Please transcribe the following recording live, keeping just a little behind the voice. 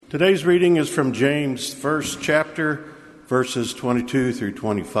Today's reading is from James' first chapter, verses 22 through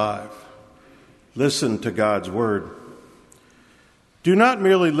 25. Listen to God's word. Do not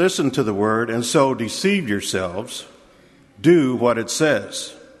merely listen to the word and so deceive yourselves. Do what it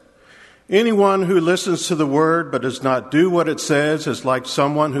says. Anyone who listens to the word but does not do what it says is like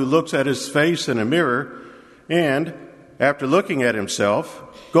someone who looks at his face in a mirror and, after looking at himself,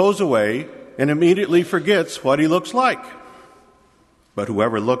 goes away and immediately forgets what he looks like. But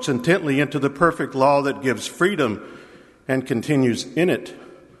whoever looks intently into the perfect law that gives freedom and continues in it,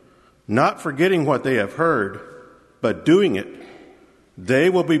 not forgetting what they have heard, but doing it, they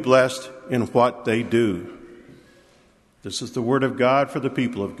will be blessed in what they do. This is the word of God for the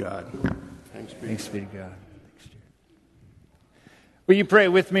people of God. Thanks be to God. Will you pray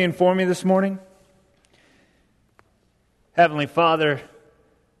with me and for me this morning? Heavenly Father,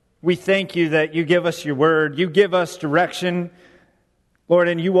 we thank you that you give us your word. You give us direction, Lord,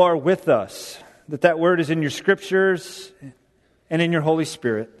 and you are with us. That word is in your scriptures and in your Holy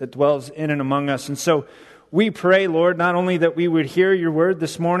Spirit that dwells in and among us. And so we pray, Lord, not only that we would hear your word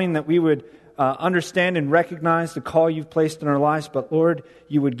this morning, that we would understand and recognize the call you've placed in our lives, but Lord,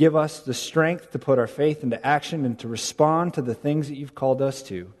 you would give us the strength to put our faith into action and to respond to the things that you've called us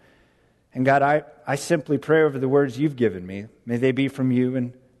to. And God, I simply pray over the words you've given me. May they be from you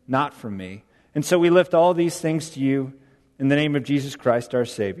and not from me. And so we lift all these things to you in the name of Jesus Christ, our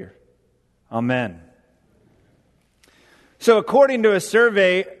Savior. Amen. So according to a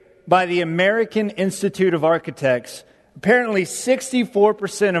survey by the American Institute of Architects, apparently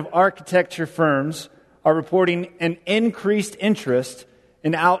 64% of architecture firms are reporting an increased interest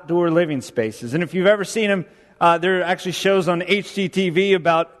in outdoor living spaces. And if you've ever seen them, there are actually shows on HGTV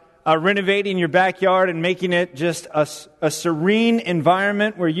about renovating your backyard and making it just a serene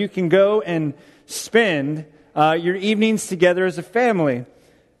environment where you can go and spend your evenings together as a family.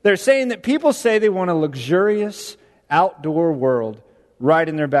 They're saying that people say they want a luxurious outdoor world right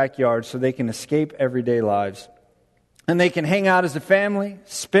in their backyard so they can escape everyday lives. And they can hang out as a family,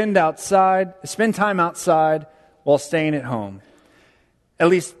 spend time outside while staying at home. At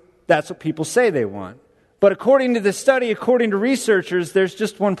least that's what people say they want. But according to the study, according to researchers, there's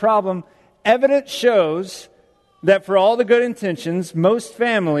just one problem. Evidence shows that for all the good intentions, most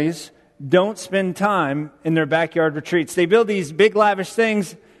families don't spend time in their backyard retreats. They build these big lavish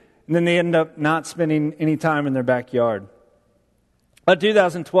things, and then they end up not spending any time in their backyard. A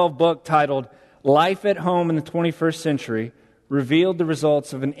 2012 book titled Life at Home in the 21st Century revealed the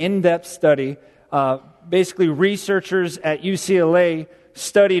results of an in-depth study. Basically, researchers at UCLA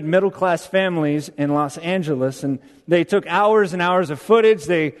studied middle-class families in Los Angeles, and they took hours and hours of footage.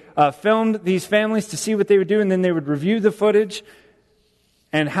 They filmed these families to see what they would do, and then they would review the footage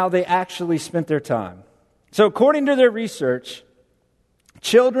and how they actually spent their time. So according to their research,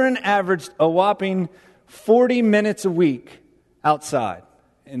 children averaged a whopping 40 minutes a week outside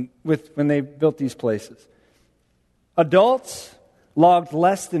when they built these places. Adults logged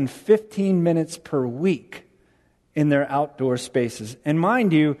less than 15 minutes per week in their outdoor spaces. And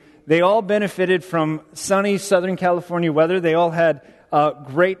mind you, they all benefited from sunny Southern California weather. They all had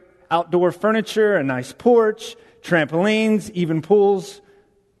great outdoor furniture, a nice porch, trampolines, even pools.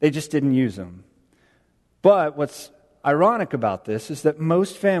 They just didn't use them. But what's ironic about this is that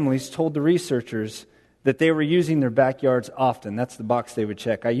most families told the researchers that they were using their backyards often. That's the box they would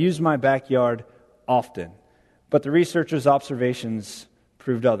check. I use my backyard often. But the researchers' observations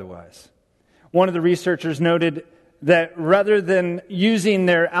proved otherwise. One of the researchers noted that rather than using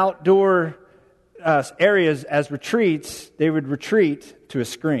their outdoor areas as retreats, they would retreat to a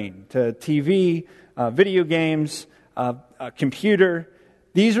screen, to TV, video games, a computer.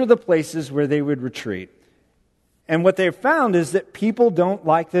 These were the places where they would retreat. And what they've found is that people don't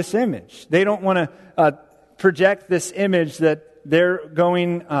like this image. They don't want to project this image that they're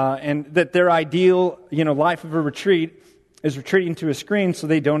going and that their ideal, life of a retreat is retreating to a screen, so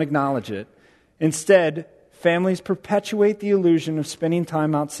they don't acknowledge it. Instead, families perpetuate the illusion of spending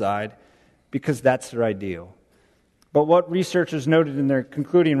time outside because that's their ideal. But what researchers noted in their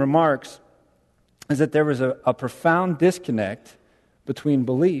concluding remarks is that there was a profound disconnect between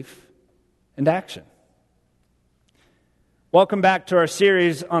belief and action. Welcome back to our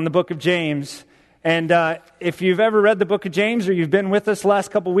series on the book of James. And if you've ever read the book of James or you've been with us the last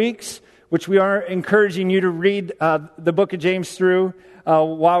couple weeks, which we are encouraging you to read the book of James through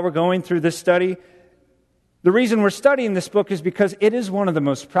while we're going through this study. The reason we're studying this book is because it is one of the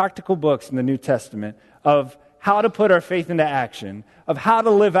most practical books in the New Testament of how to put our faith into action, of how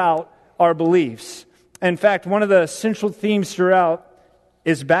to live out our beliefs. In fact, one of the central themes throughout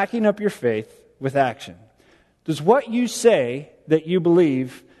is backing up your faith with action. Does what you say that you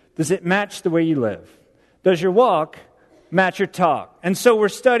believe does it match the way you live? Does your walk match your talk? And so we're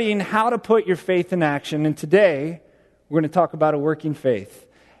studying how to put your faith in action. And today, we're going to talk about a working faith,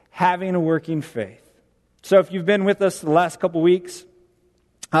 having a working faith. So if you've been with us the last couple weeks,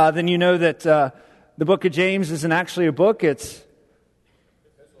 then you know that the book of James isn't actually a book. It's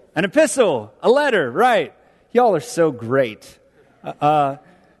an epistle, a letter, right? Y'all are so great. The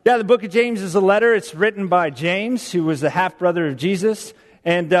book of James is a letter. It's written by James, who was the half-brother of Jesus.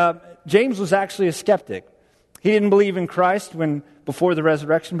 And James was actually a skeptic. He didn't believe in Christ before the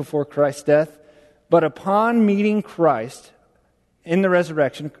resurrection, before Christ's death. But upon meeting Christ in the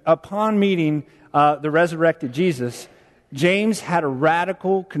resurrection, upon meeting the resurrected Jesus, James had a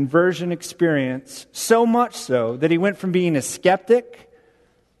radical conversion experience, so much so that he went from being a skeptic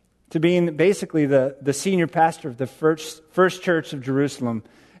to being basically the senior pastor of the first church of Jerusalem.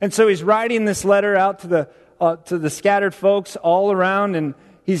 And so he's writing this letter out to the scattered folks all around, and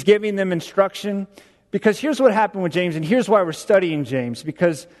he's giving them instruction. Because here's what happened with James, and here's why we're studying James.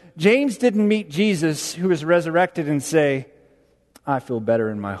 Because James didn't meet Jesus, who was resurrected, and say, I feel better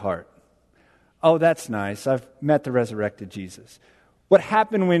in my heart. Oh, that's nice. I've met the resurrected Jesus. What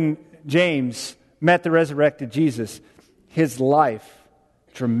happened when James met the resurrected Jesus? His life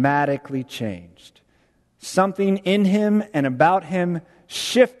dramatically changed. Something in him and about him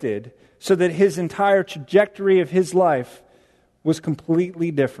shifted so that his entire trajectory of his life was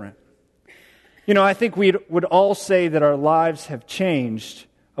completely different. You know, I think we would all say that our lives have changed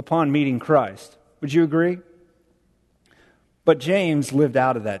upon meeting Christ. Would you agree? But James lived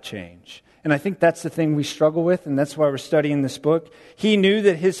out of that change. And I think that's the thing we struggle with, and that's why we're studying this book. He knew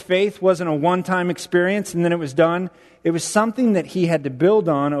that his faith wasn't a one-time experience and then it was done. It was something that he had to build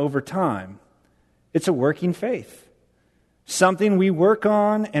on over time. It's a working faith. Something we work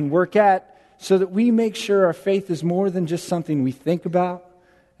on and work at so that we make sure our faith is more than just something we think about,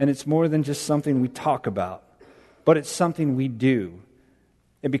 and it's more than just something we talk about, but it's something we do.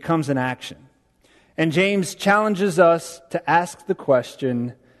 It becomes an action. And James challenges us to ask the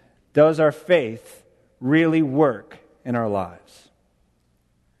question, does our faith really work in our lives?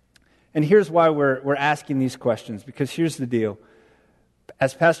 And here's why we're asking these questions, because here's the deal.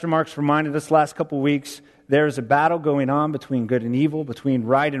 As Pastor Mark's reminded us last couple weeks, there is a battle going on between good and evil, between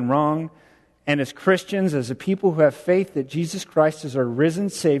right and wrong. And as Christians, as a people who have faith that Jesus Christ is our risen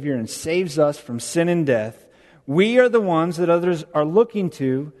Savior and saves us from sin and death, we are the ones that others are looking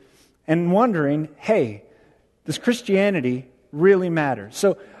to and wondering, hey, does Christianity really matter?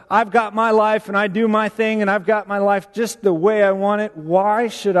 So I've got my life and I do my thing and I've got my life just the way I want it. Why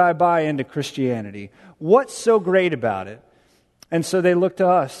should I buy into Christianity? What's so great about it? And so they look to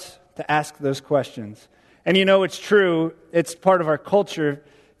us to ask those questions. And you know, it's true. It's part of our culture.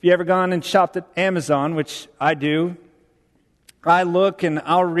 If you ever gone and shopped at Amazon, which I do, I look and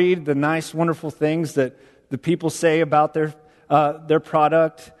I'll read the nice, wonderful things that the people say about their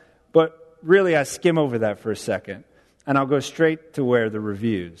product. But really, I skim over that for a second. And I'll go straight to where the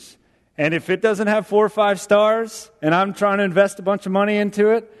reviews. And if it doesn't have 4 or 5 stars, and I'm trying to invest a bunch of money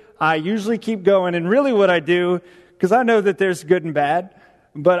into it, I usually keep going. And really what I do, because I know that there's good and bad,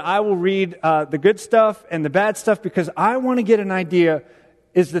 but I will read the good stuff and the bad stuff because I want to get an idea,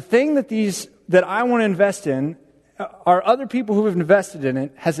 is the thing that I want to invest in, are other people who have invested in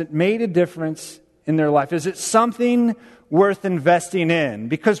it, has it made a difference in their life? Is it something worth investing in?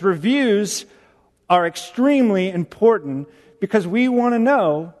 Because reviews are extremely important because we want to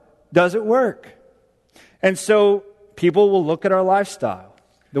know, does it work? And so people will look at our lifestyle,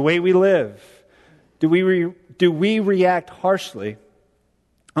 the way we live. Do we react harshly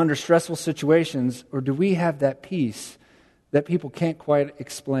under stressful situations, or do we have that peace that people can't quite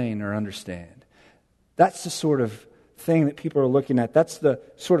explain or understand? That's the sort of thing that people are looking at. That's the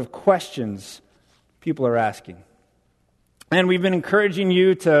sort of questions people are asking. And we've been encouraging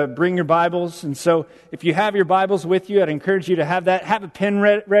you to bring your Bibles. And so if you have your Bibles with you, I'd encourage you to have that. Have a pen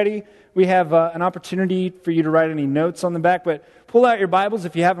ready. We have an opportunity for you to write any notes on the back. But pull out your Bibles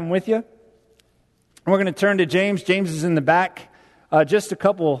if you have them with you. We're going to turn to James. James is in the back, just a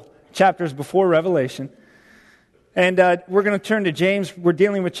couple chapters before Revelation. And we're going to turn to James. We're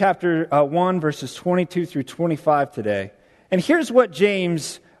dealing with chapter 1, verses 22 through 25 today. And here's what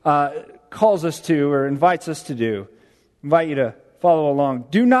James calls us to, or invites us to do. I invite you to follow along.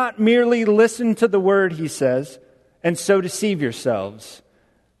 Do not merely listen to the word, he says, and so deceive yourselves.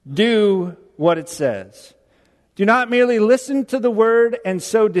 Do what it says. Do not merely listen to the word and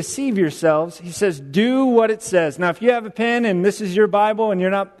so deceive yourselves. He says, do what it says. Now, if you have a pen and this is your Bible and you're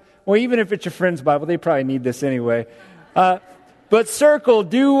not, well, even if it's your friend's Bible, they probably need this anyway. But circle,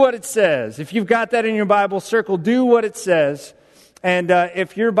 do what it says. If you've got that in your Bible, circle, do what it says. And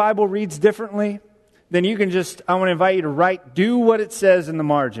if your Bible reads differently, then you can I want to invite you to do what it says in the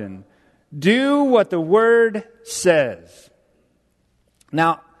margin. Do what the Word says.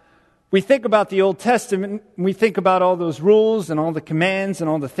 Now, we think about the Old Testament, we think about all those rules and all the commands and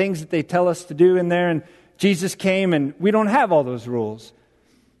all the things that they tell us to do in there, and Jesus came and we don't have all those rules.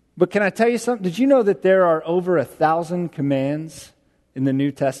 But can I tell you something? Did you know that there are over 1,000 commands in the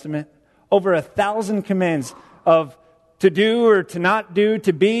New Testament? Over 1,000 commands of to do or to not do,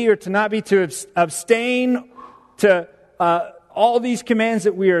 to be or to not be, to abstain, to all these commands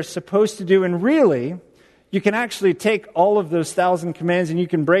that we are supposed to do. And really, you can actually take all of those 1,000 commands and you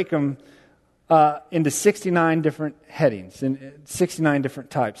can break them into 69 different headings, and 69 different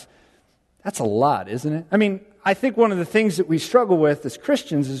types. That's a lot, isn't it? I mean, I think one of the things that we struggle with as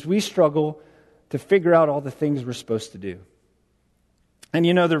Christians is we struggle to figure out all the things we're supposed to do. And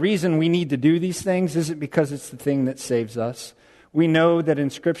you know, the reason we need to do these things isn't because it's the thing that saves us. We know that in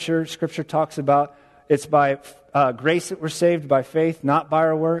Scripture talks about it's by grace that we're saved, by faith, not by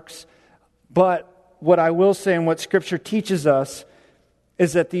our works. But what I will say and what Scripture teaches us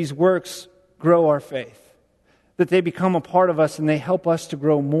is that these works grow our faith, that they become a part of us and they help us to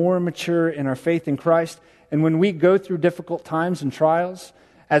grow more mature in our faith in Christ. And when we go through difficult times and trials,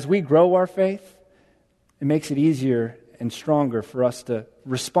 as we grow our faith, it makes it easier and stronger for us to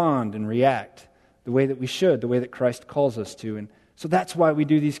respond and react the way that we should, the way that Christ calls us to. And so that's why we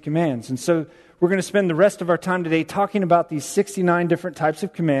do these commands. And so we're going to spend the rest of our time today talking about these 69 different types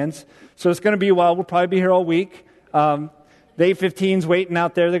of commands. So it's going to be a while. We'll probably be here all week. The 8:15's waiting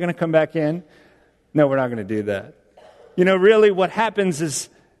out there. They're going to come back in. No, we're not going to do that. You know, really what happens is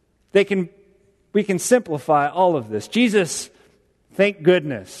we can simplify all of this. Jesus, thank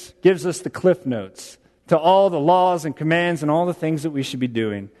goodness, gives us the Cliff Notes to all the laws and commands and all the things that we should be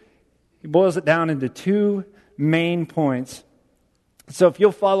doing. He boils it down into 2 main points. So if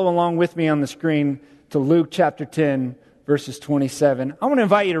you'll follow along with me on the screen to Luke chapter 10, verses 27. I want to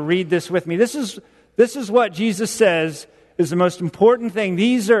invite you to read this with me. This is what Jesus says is the most important thing.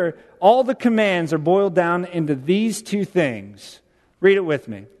 All the commands are boiled down into these 2 things. Read it with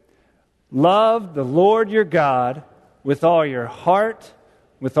me. Love the Lord your God with all your heart,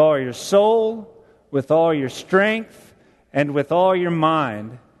 with all your soul, with all your strength, and with all your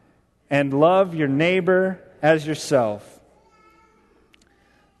mind, and love your neighbor as yourself.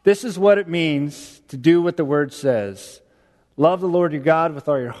 This is what it means to do what the Word says. Love the Lord your God with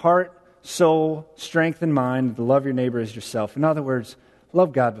all your heart, soul, strength, and mind, and to love your neighbor as yourself. In other words,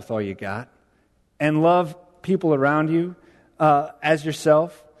 love God with all you got, and love people around you as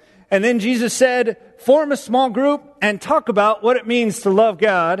yourself. And then Jesus said, form a small group and talk about what it means to love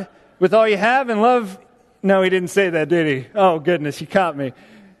God with all you have and love... No, he didn't say that, did he? Oh, goodness, you caught me.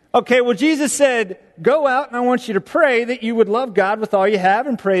 Okay, well, Jesus said, go out and I want you to pray that you would love God with all you have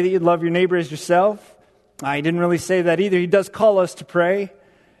and pray that you'd love your neighbor as yourself. He didn't really say that either. He does call us to pray.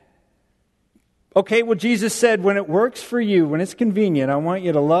 Okay, well, Jesus said, when it works for you, when it's convenient, I want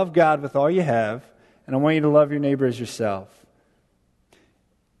you to love God with all you have and I want you to love your neighbor as yourself.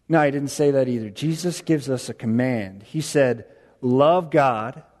 No, he didn't say that either. Jesus gives us a command. He said, love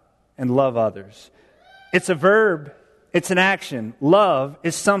God and love others. It's a verb. It's an action. Love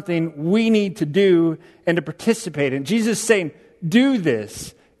is something we need to do and to participate in. Jesus is saying, do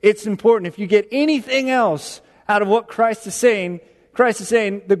this. It's important. If you get anything else out of what Christ is saying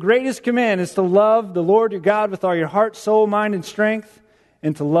the greatest command is to love the Lord your God with all your heart, soul, mind, and strength,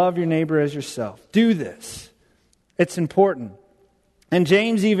 and to love your neighbor as yourself. Do this. It's important. And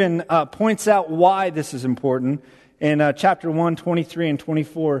James even points out why this is important. In chapter 1, 23 and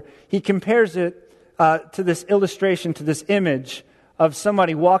 24, he compares it to this illustration, to this image of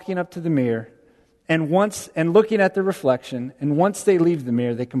somebody walking up to the mirror and looking at the reflection, and once they leave the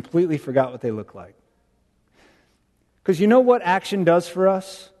mirror, they completely forgot what they look like. Because you know what action does for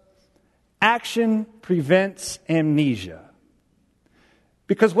us? Action prevents amnesia.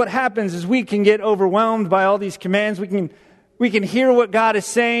 Because what happens is we can get overwhelmed by all these commands. We can hear what God is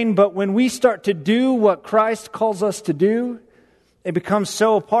saying, but when we start to do what Christ calls us to do, it becomes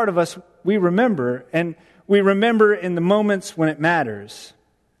so a part of us, we remember, and we remember in the moments when it matters.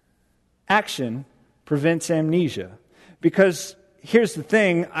 Action prevents amnesia. Because here's the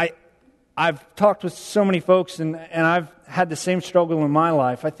thing, I've talked with so many folks, and I've had the same struggle in my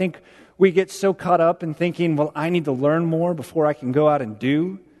life. I think we get so caught up in thinking, well, I need to learn more before I can go out and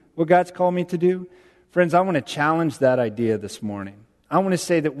do what God's called me to do. Friends, I want to challenge that idea this morning. I want to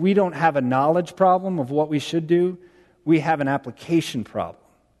say that we don't have a knowledge problem of what we should do. We have an application problem.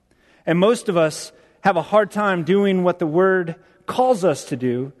 And most of us have a hard time doing what the Word calls us to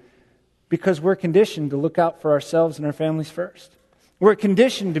do because we're conditioned to look out for ourselves and our families first. We're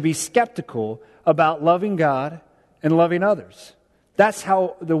conditioned to be skeptical about loving God and loving others. That's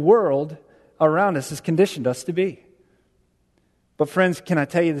how the world around us has conditioned us to be. But friends, can I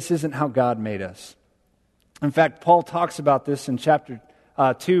tell you, this isn't how God made us. In fact, Paul talks about this in chapter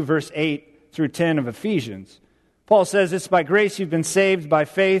 2, verse 8 through 10 of Ephesians. Paul says, it's by grace you've been saved by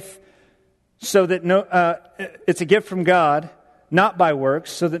faith, so that it's a gift from God, not by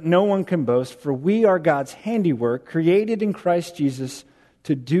works, so that no one can boast. For we are God's handiwork, created in Christ Jesus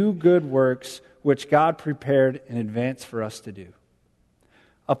to do good works, which God prepared in advance for us to do.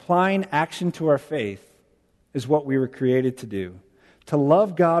 Applying action to our faith is what we were created to do. To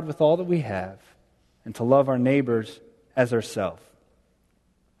love God with all that we have, and to love our neighbors as ourselves.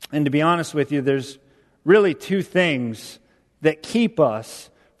 And to be honest with you, there's really two things that keep us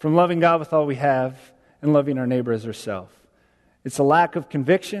from loving God with all we have and loving our neighbor as ourselves. It's a lack of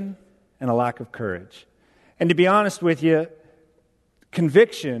conviction and a lack of courage. And to be honest with you,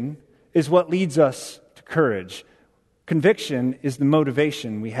 conviction is what leads us to courage. Conviction is the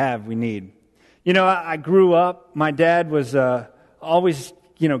motivation we need. You know, I grew up, my dad was always,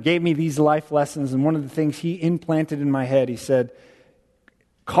 gave me these life lessons, and one of the things he implanted in my head, he said,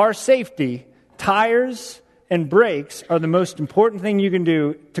 car safety, tires and brakes are the most important thing you can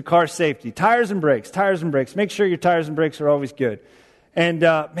do to car safety. Tires and brakes. Make sure your tires and brakes are always good. And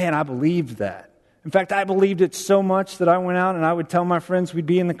man, I believed that. In fact, I believed it so much that I went out and I would tell my friends, we'd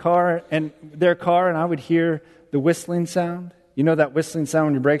be in the car and their car, and I would hear the whistling sound. You know that whistling sound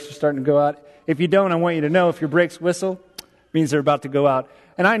when your brakes are starting to go out? If you don't, I want you to know if your brakes whistle, it means they're about to go out.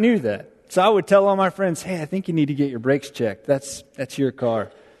 And I knew that. So I would tell all my friends, hey, I think you need to get your brakes checked. That's your car.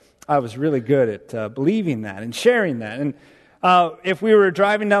 I was really good at believing that and sharing that. And if we were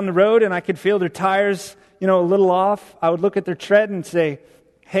driving down the road and I could feel their tires, a little off, I would look at their tread and say,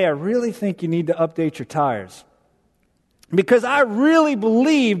 hey, I really think you need to update your tires. Because I really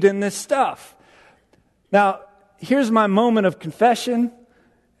believed in this stuff. Now, here's my moment of confession,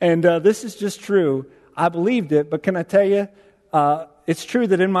 and this is just true. I believed it, but can I tell you, it's true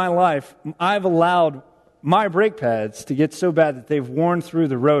that in my life, I've allowed my brake pads to get so bad that they've worn through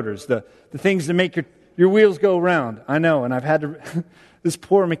the rotors, the things that make your wheels go round. I know, and I've had to... This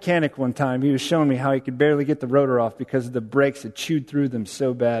poor mechanic one time, he was showing me how he could barely get the rotor off because the brakes had chewed through them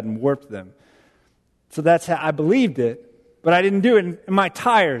so bad and warped them. So that's how I believed it, but I didn't do it. And my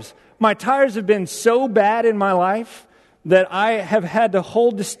tires have been so bad in my life that I have had to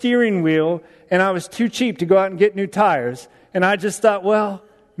hold the steering wheel, and I was too cheap to go out and get new tires. And I just thought, well,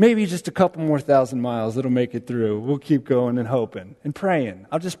 maybe just a couple more 1,000 miles, it'll make it through. We'll keep going and hoping and praying.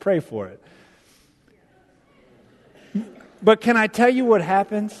 I'll just pray for it. But can I tell you what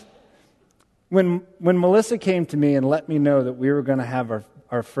happens? When Melissa came to me and let me know that we were going to have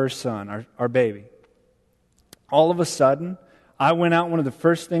our first son, our baby, all of a sudden, I went out, one of the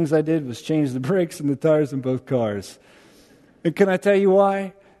first things I did was change the brakes and the tires in both cars. And can I tell you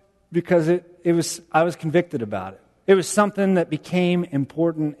why? Because I was convicted about it. It was something that became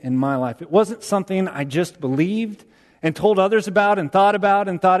important in my life. It wasn't something I just believed and told others about and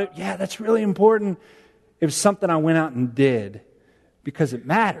thought, yeah, that's really important. It was something I went out and did because it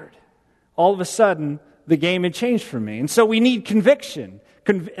mattered. All of a sudden, the game had changed for me. And so we need conviction.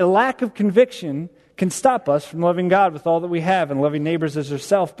 A lack of conviction can stop us from loving God with all that we have and loving neighbors as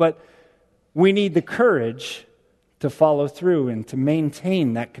ourselves. But we need the courage to follow through and to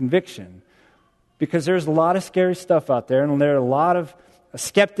maintain that conviction. Because there's a lot of scary stuff out there, and there are a lot of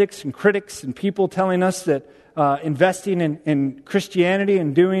skeptics and critics and people telling us that investing in Christianity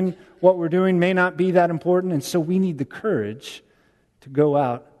and doing what we're doing may not be that important, and so we need the courage to go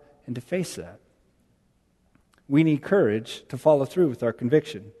out and to face that. We need courage to follow through with our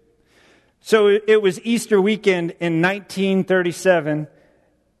conviction. So it was Easter weekend in 1937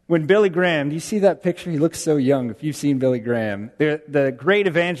 when Billy Graham, do you see that picture? He looks so young if you've seen Billy Graham. The great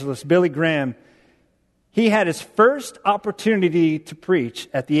evangelist, Billy Graham, he had his first opportunity to preach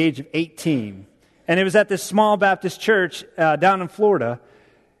at the age of 18. And it was at this small Baptist church down in Florida.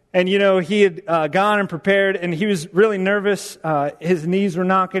 And, he had gone and prepared, and he was really nervous. His knees were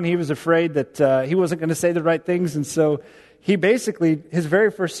knocking. He was afraid that he wasn't going to say the right things. And so he basically, his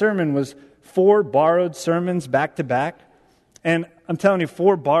very first sermon was 4 borrowed sermons back to back. And I'm telling you,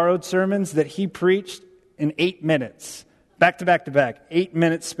 4 borrowed sermons that he preached in 8 minutes. Back to back to back,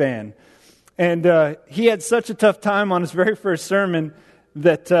 8-minute span. And he had such a tough time on his very first sermon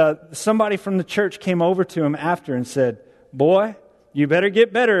that somebody from the church came over to him after and said, boy, you better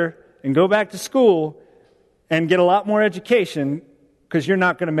get better and go back to school and get a lot more education because you're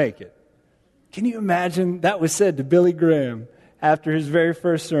not going to make it. Can you imagine that was said to Billy Graham after his very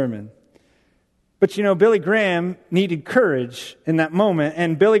first sermon? But Billy Graham needed courage in that moment,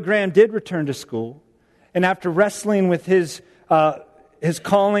 and Billy Graham did return to school. And after wrestling with his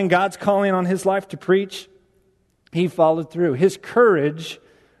calling, God's calling on his life to preach, he followed through. His courage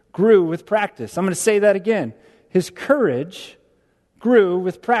grew with practice. I'm going to say that again. His courage grew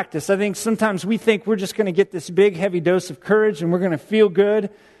with practice. I think sometimes we think we're just going to get this big, heavy dose of courage and we're going to feel good.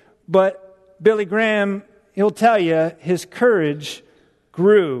 But Billy Graham, he'll tell you, his courage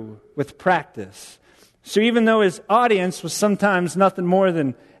grew with practice. So even though his audience was sometimes nothing more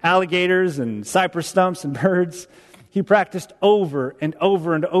than alligators and cypress stumps and birds, he practiced over and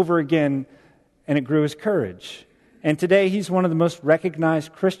over and over again, and it grew his courage. And today he's one of the most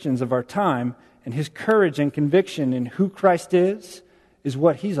recognized Christians of our time, and his courage and conviction in who Christ is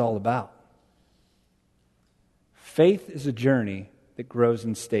what he's all about. Faith is a journey that grows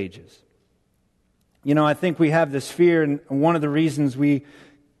in stages. I think we have this fear, and one of the reasons we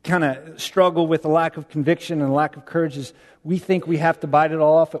kind of struggle with a lack of conviction and a lack of courage is we think we have to bite it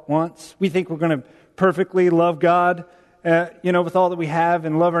all off at once. We think we're going to perfectly love God, with all that we have,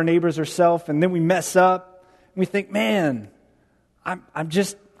 and love our neighbors ourselves, and then we mess up. And we think, man, I'm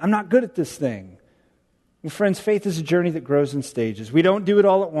not good at this thing. Well, friends, faith is a journey that grows in stages. We don't do it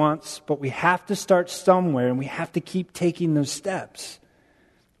all at once, but we have to start somewhere, and we have to keep taking those steps.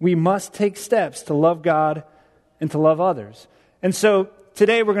 We must take steps to love God and to love others. And so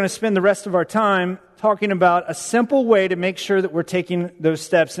today we're going to spend the rest of our time talking about a simple way to make sure that we're taking those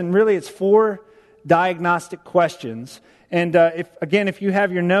steps. And really it's 4 diagnostic questions. And if you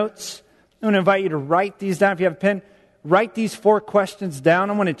have your notes, I'm going to invite you to write these down. If you have a pen, write these 4 questions down.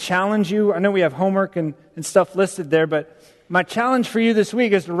 I want to challenge you. I know we have homework and stuff listed there, but my challenge for you this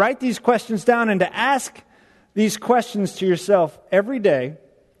week is to write these questions down and to ask these questions to yourself every day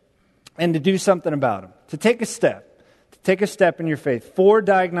and to do something about them, to take a step in your faith. 4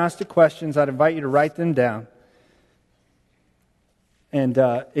 diagnostic questions. I'd invite you to write them down. And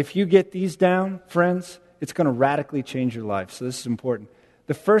if you get these down, friends, it's going to radically change your life. So this is important.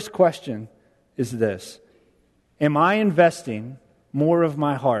 The first question is this: am I investing more of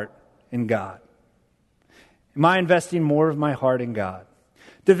my heart in God? Am I investing more of my heart in God?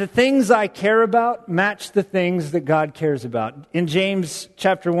 Do the things I care about match the things that God cares about? In James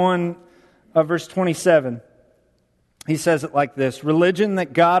chapter 1, verse 27, he says it like this: religion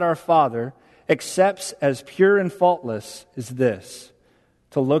that God our Father accepts as pure and faultless is this,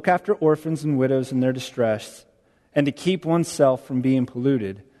 to look after orphans and widows in their distress, and to keep oneself from being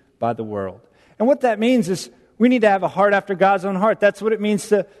polluted by the world. And what that means is we need to have a heart after God's own heart. That's what it means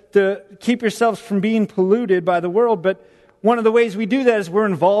to keep yourselves from being polluted by the world. But one of the ways we do that is we're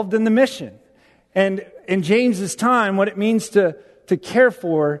involved in the mission. And in James's time, what it means to care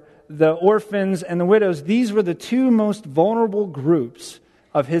for the orphans and the widows, these were the 2 most vulnerable groups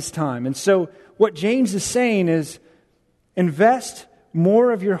of his time. And so what James is saying is invest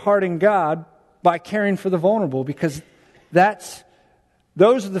more of your heart in God by caring for the vulnerable, because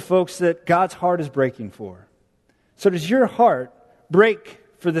those are the folks that God's heart is breaking for. So does your heart break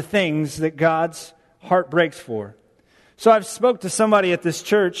for the things that God's heart breaks for? So I've spoke to somebody at this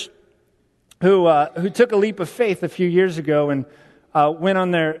church who took a leap of faith a few years ago and went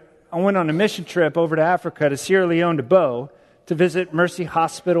on a mission trip over to Africa, to Sierra Leone, to Bo, to visit Mercy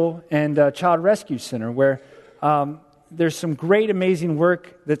Hospital and Child Rescue Center, where there's some great, amazing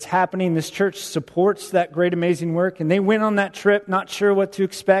work that's happening. This church supports that great, amazing work. And they went on that trip, not sure what to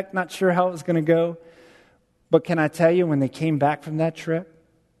expect, not sure how it was going to go. But can I tell you, when they came back from that trip,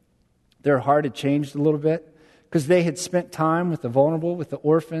 their heart had changed a little bit, because they had spent time with the vulnerable, with the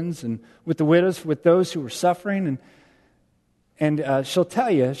orphans, and with the widows, with those who were suffering. And she'll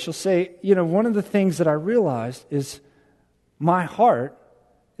tell you, she'll say, one of the things that I realized is my heart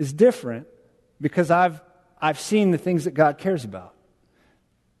is different because I've seen the things that God cares about.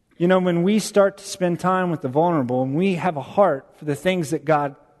 When we start to spend time with the vulnerable, and we have a heart for the things that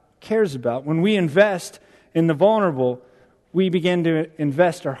God cares about, when we invest in the vulnerable, we begin to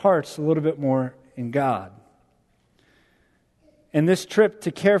invest our hearts a little bit more in God. And this trip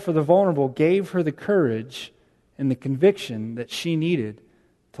to care for the vulnerable gave her the courage and the conviction that she needed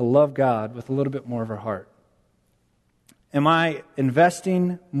to love God with a little bit more of her heart. Am I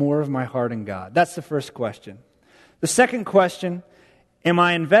investing more of my heart in God? That's the first question. The second question, am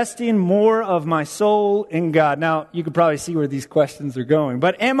I investing more of my soul in God? Now, you can probably see where these questions are going,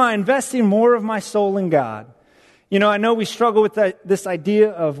 but am I investing more of my soul in God? I know we struggle with this idea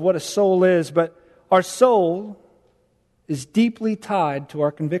of what a soul is, but our soul is deeply tied to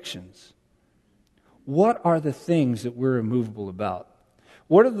our convictions. What are the things that we're immovable about?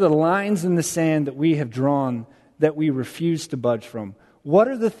 What are the lines in the sand that we have drawn that we refuse to budge from? what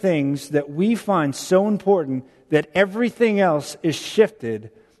are the things that we find so important that everything else is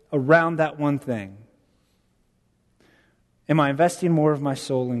shifted around that one thing? Am I investing more of my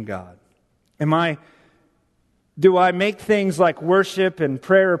soul in God? Do I make things like worship and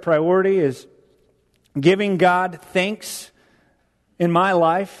prayer a priority? Is giving God thanks in my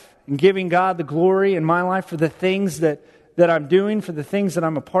life and giving God the glory in my life for the things that I'm doing, for the things that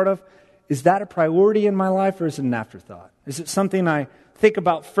I'm a part of, is that a priority in my life, or is it an afterthought? Is it something I think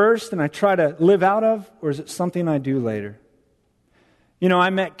about first and I try to live out of, or is it something I do later? I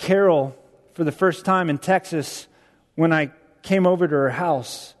met Carol for the first time in Texas when I came over to her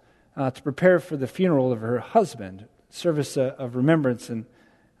house to prepare for the funeral of her husband, service of remembrance, and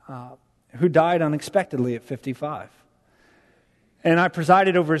who died unexpectedly at 55. And I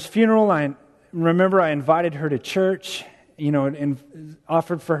presided over his funeral. I remember I invited her to church, and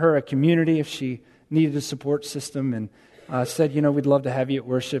offered for her a community if she needed a support system, and said, we'd love to have you at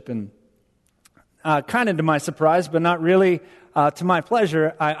worship. And kind of to my surprise, but not really to my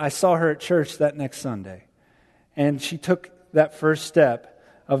pleasure, I saw her at church that next Sunday. And she took that first step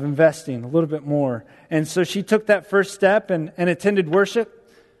of investing a little bit more. And so she took that first step and attended worship.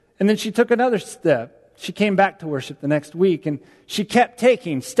 And then she took another step. She came back to worship the next week, and she kept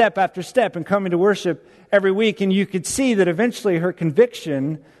taking step after step and coming to worship every week. And you could see that eventually her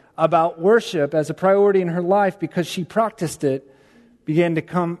conviction about worship as a priority in her life, because she practiced it, began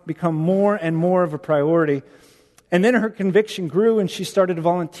to become more and more of a priority. And then her conviction grew, and she started to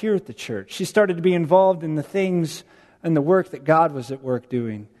volunteer at the church. She started to be involved in the things and the work that God was at work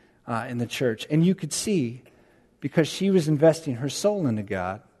doing in the church. And you could see, because she was investing her soul into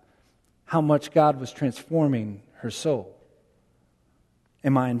God, how much God was transforming her soul.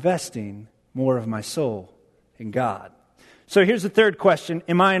 Am I investing more of my soul in God? So here's the third question.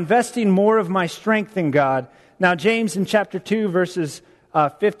 Am I investing more of my strength in God? Now, James in chapter 2, verses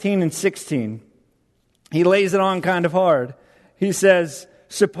 15 and 16, he lays it on kind of hard. He says,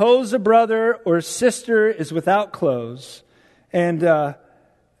 suppose a brother or sister is without clothes, and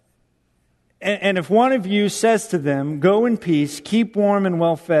if one of you says to them, go in peace, keep warm and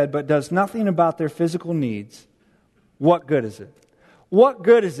well fed, but does nothing about their physical needs, what good is it? What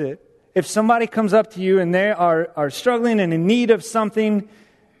good is it if somebody comes up to you and they are struggling and in need of something,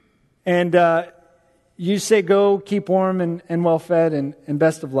 and you say, go, keep warm and well fed, and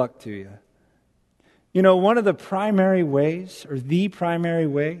best of luck to you? One of the primary ways, or the primary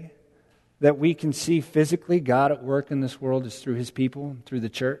way, that we can see physically God at work in this world is through His people, through the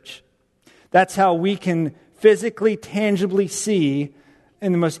church. That's how we can physically, tangibly see,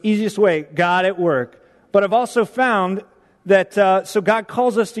 in the most easiest way, God at work. But I've also found that, so God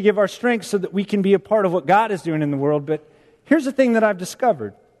calls us to give our strength so that we can be a part of what God is doing in the world. But here's the thing that I've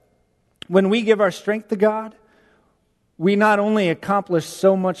discovered. When we give our strength to God, we not only accomplish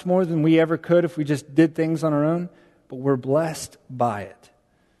so much more than we ever could if we just did things on our own, but we're blessed by it.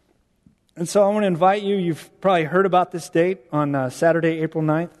 And so I want to invite you, you've probably heard about this date on Saturday, April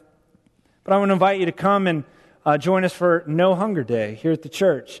 9th. But I want to invite you to come and join us for No Hunger Day here at the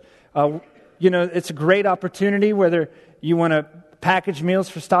church. It's a great opportunity, whether you want to package meals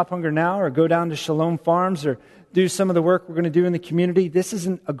for Stop Hunger Now or go down to Shalom Farms or do some of the work we're going to do in the community. This is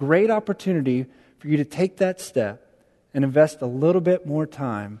a great opportunity for you to take that step and invest a little bit more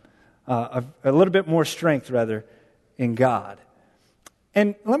time, a little bit more strength, rather, in God.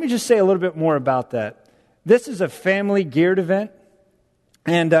 And let me just say a little bit more about that. This is a family-geared event.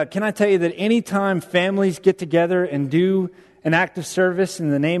 And can I tell you that anytime families get together and do an act of service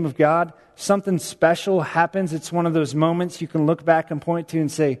in the name of God, something special happens. It's one of those moments you can look back and point to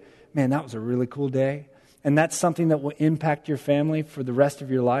and say, man, that was a really cool day. And that's something that will impact your family for the rest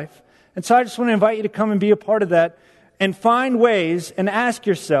of your life. And so I just want to invite you to come and be a part of that and find ways and ask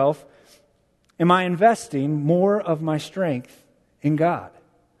yourself, am I investing more of my strength in God?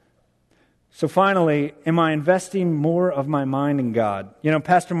 So finally, am I investing more of my mind in God?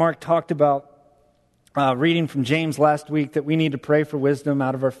 Pastor Mark talked about reading from James last week that we need to pray for wisdom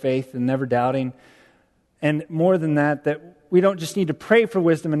out of our faith and never doubting. And more than that we don't just need to pray for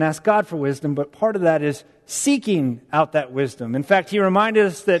wisdom and ask God for wisdom, but part of that is seeking out that wisdom. In fact, he reminded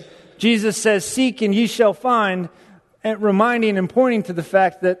us that Jesus says, seek and ye shall find, and reminding and pointing to the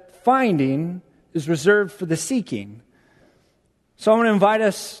fact that finding is reserved for the seeking. So I want to invite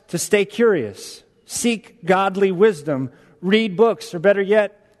us to stay curious, seek godly wisdom, read books, or better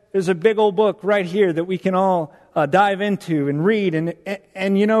yet, there's a big old book right here that we can all dive into and read. And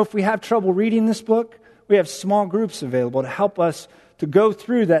if we have trouble reading this book, we have small groups available to help us to go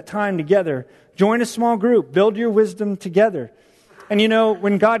through that time together. Join a small group, build your wisdom together. And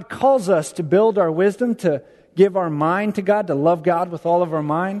when God calls us to build our wisdom, to give our mind to God, to love God with all of our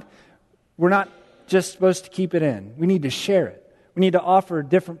mind, we're not just supposed to keep it in. We need to share it. We need to offer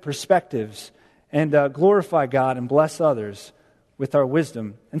different perspectives and glorify God and bless others with our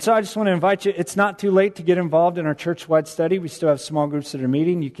wisdom. And so I just want to invite you, it's not too late to get involved in our church-wide study. We still have small groups that are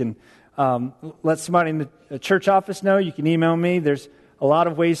meeting. You can let somebody in the church office know. You can email me. There's a lot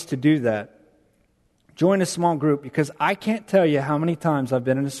of ways to do that. Join a small group, because I can't tell you how many times I've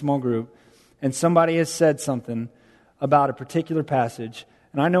been in a small group and somebody has said something about a particular passage.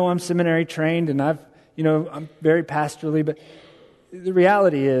 And I know I'm seminary trained and I'm very pastorally, but the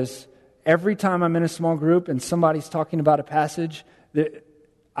reality is, every time I'm in a small group and somebody's talking about a passage, there's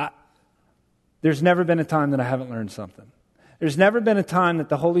never been a time that I haven't learned something. There's never been a time that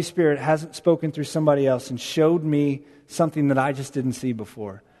the Holy Spirit hasn't spoken through somebody else and showed me something that I just didn't see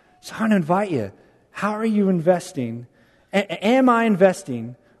before. So I want to invite you. How are you investing? Am I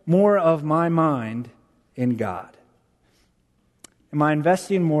investing more of my mind in God? Am I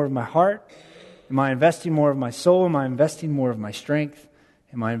investing more of my heart? Am I investing more of my soul? Am I investing more of my strength?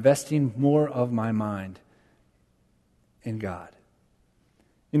 Am I investing more of my mind in God?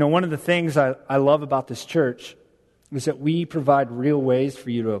 You know, one of the things I love about this church is that we provide real ways for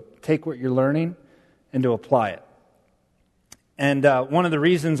you to take what you're learning and to apply it. And one of the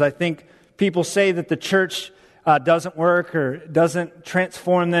reasons I think people say that the church doesn't work or doesn't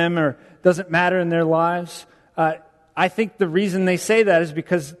transform them or doesn't matter in their lives, I think the reason they say that is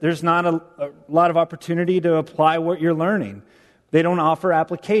because there's not a lot of opportunity to apply what you're learning. They don't offer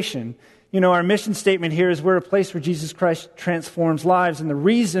application. You know, our mission statement here is we're a place where Jesus Christ transforms lives. And the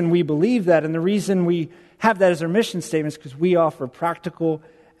reason we believe that and the reason we have that as our mission statement is because we offer practical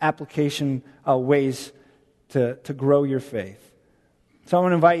application ways to grow your faith. So I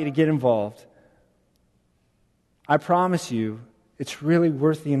want to invite you to get involved. I promise you, it's really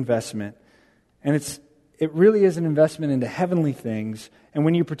worth the investment. And it really is an investment into heavenly things. And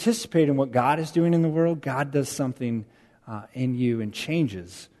when you participate in what God is doing in the world, God does something in you and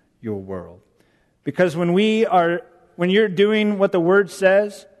changes your world. Because when you're doing what the Word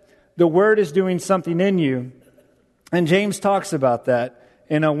says, the Word is doing something in you. And James talks about that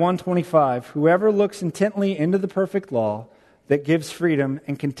in 1:25. Whoever looks intently into the perfect law that gives freedom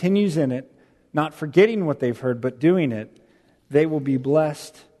and continues in it, not forgetting what they've heard, but doing it, they will be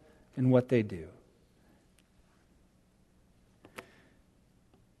blessed in what they do.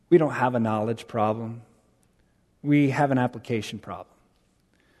 We don't have a knowledge problem. We have an application problem.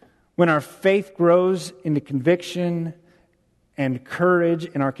 When our faith grows into conviction and courage,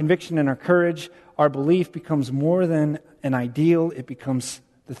 and our conviction and our courage, our belief becomes more than an ideal. It becomes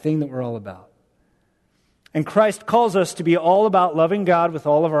the thing that we're all about. And Christ calls us to be all about loving God with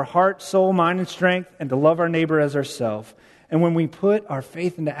all of our heart, soul, mind, and strength, and to love our neighbor as ourselves. And when we put our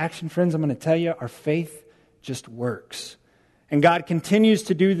faith into action, friends, I'm going to tell you, our faith just works. And God continues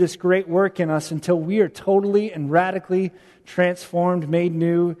to do this great work in us until we are totally and radically transformed, made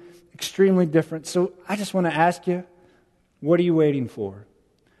new, extremely different. So I just want to ask you, what are you waiting for?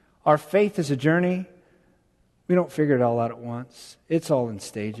 Our faith is a journey. We don't figure it all out at once. It's all in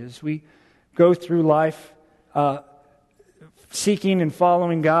stages. We go through life seeking and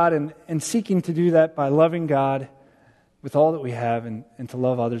following God and seeking to do that by loving God with all that we have and to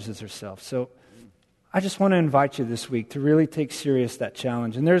love others as ourselves. So I just want to invite you this week to really take serious that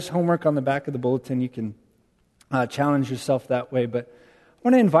challenge. And there's homework on the back of the bulletin. You can challenge yourself that way. But I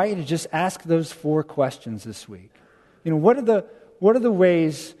want to invite you to just ask those 4 questions this week. You know, what are the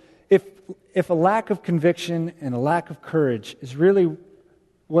ways, if a lack of conviction and a lack of courage is really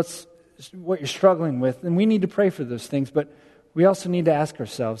what you're struggling with, then we need to pray for those things. But we also need to ask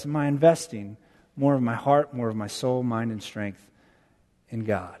ourselves, am I investing more of my heart, more of my soul, mind, and strength in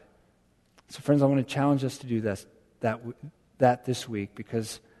God? So friends, I want to challenge us to do that this week,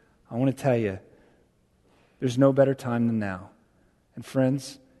 because I want to tell you, there's no better time than now. And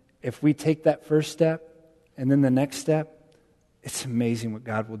friends, if we take that first step and then the next step, it's amazing what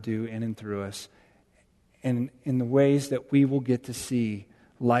God will do in and through us, and in the ways that we will get to see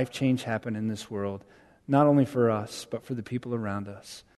life change happen in this world, not only for us, but for the people around us.